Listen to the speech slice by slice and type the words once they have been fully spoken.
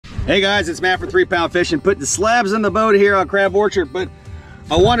Hey guys, it's Matt for 3 Pound Fishing, putting the slabs in the boat here on Crab Orchard, but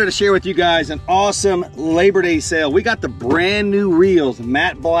I wanted to share with you guys an awesome Labor Day sale. We got the brand new reels,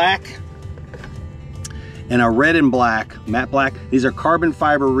 matte black and a red and black, matte black. These are carbon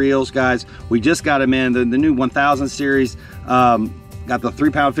fiber reels, guys. We just got them in, the new 1000 series, got the 3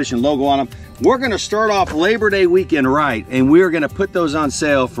 Pound Fishing logo on them. We're gonna start off Labor Day weekend right, and we're gonna put those on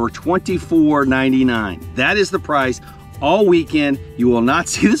sale for $24.99. That is the price. All weekend. You will not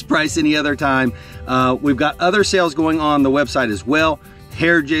see this price any other time. We've got other sales going on the website as well.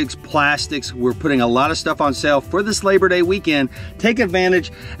 Hair jigs, plastics. We're putting a lot of stuff on sale for this Labor Day weekend. Take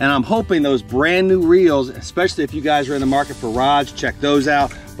advantage, and I'm hoping those brand new reels, especially if you guys are in the market for rods, check those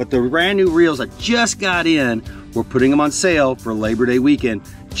out. But the brand new reels I just got in, we're putting them on sale for Labor Day weekend.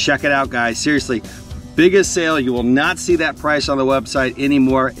 Check it out, guys. Seriously, biggest sale. You will not see that price on the website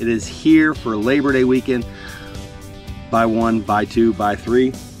anymore. It is here for Labor Day weekend. Buy one, buy two, buy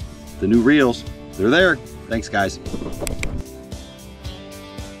three. The new reels, they're there. Thanks, guys.